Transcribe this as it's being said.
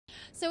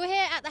So we're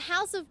here at the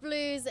House of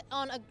Blues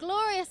on a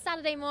glorious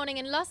Saturday morning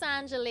in Los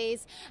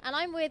Angeles, and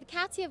I'm with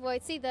Katya,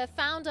 Bozzi, the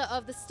founder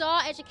of the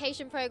STAR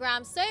Education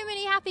Program. So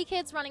many happy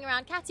kids running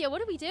around. Katya,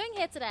 what are we doing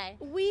here today?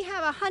 We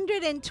have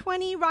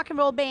 120 rock and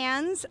roll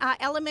bands,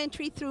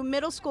 elementary through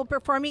middle school,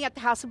 performing at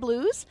the House of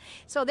Blues.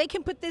 So they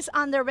can put this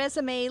on their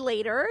resume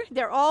later.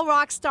 They're all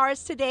rock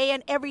stars today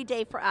and every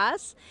day for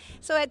us.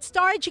 So at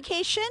STAR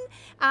Education,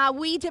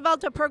 we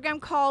developed a program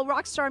called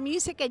Rockstar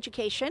Music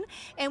Education,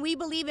 and we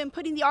believe in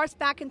putting the arts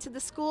back into the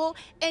school,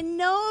 and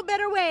no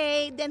better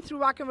way than through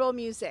rock and roll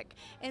music.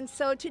 And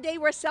so today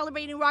we're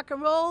celebrating rock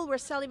and roll, we're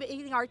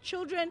celebrating our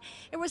children,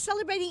 and we're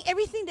celebrating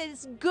everything that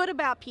is good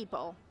about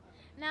people.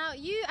 Now,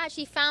 you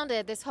actually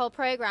founded this whole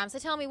program, so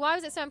tell me, why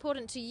was it so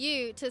important to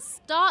you to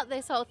start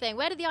this whole thing?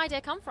 Where did the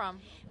idea come from?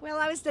 Well,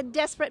 I was the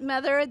desperate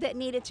mother that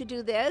needed to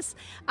do this.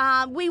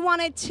 We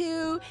wanted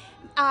to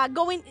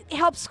go and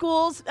help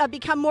schools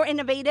become more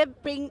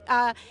innovative, bring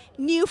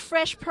new,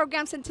 fresh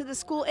programs into the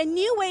school and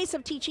new ways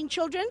of teaching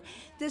children.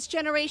 This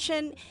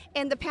generation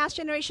and the past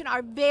generation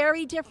are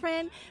very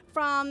different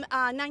from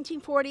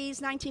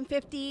 1940s,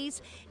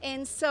 1950s,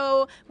 and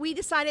so we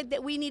decided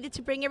that we needed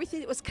to bring everything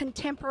that was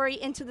contemporary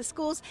into the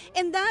schools,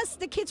 and thus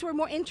the kids were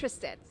more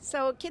interested.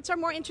 So kids are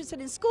more interested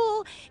in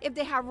school if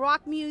they have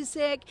rock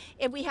music,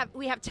 if we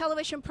have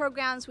television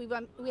programs, we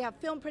have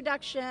film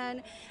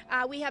production,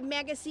 we have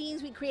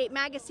magazines, we create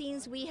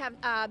magazines, we have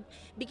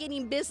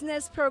beginning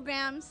business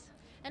programs.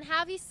 And how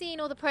have you seen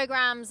all the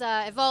programs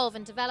evolve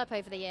and develop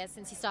over the years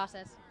since you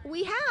started?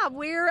 We have.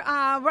 We're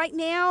right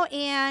now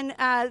in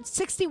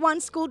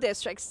 61 school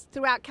districts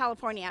throughout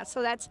California,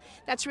 so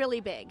that's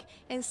really big.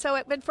 And so,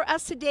 but for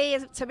us today,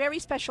 it's a very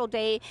special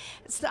day.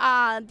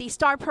 The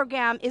STAR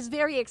program is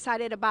very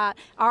excited about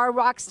our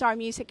Rockstar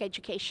music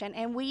education,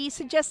 and we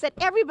suggest that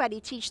everybody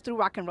teach through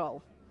rock and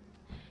roll.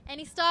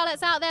 Any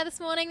starlets out there this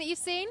morning that you've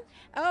seen?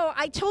 Oh,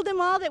 I told them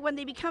all that when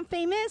they become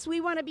famous, we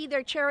want to be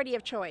their charity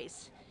of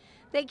choice.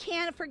 They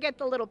can't forget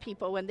the little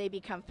people when they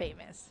become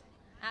famous.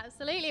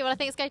 Absolutely. Well, I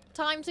think it's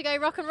time to go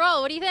rock and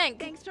roll. What do you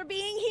think? Thanks for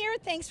being here.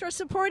 Thanks for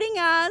supporting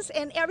us.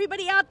 And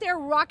everybody out there,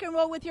 rock and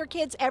roll with your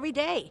kids every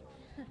day.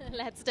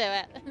 Let's do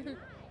it.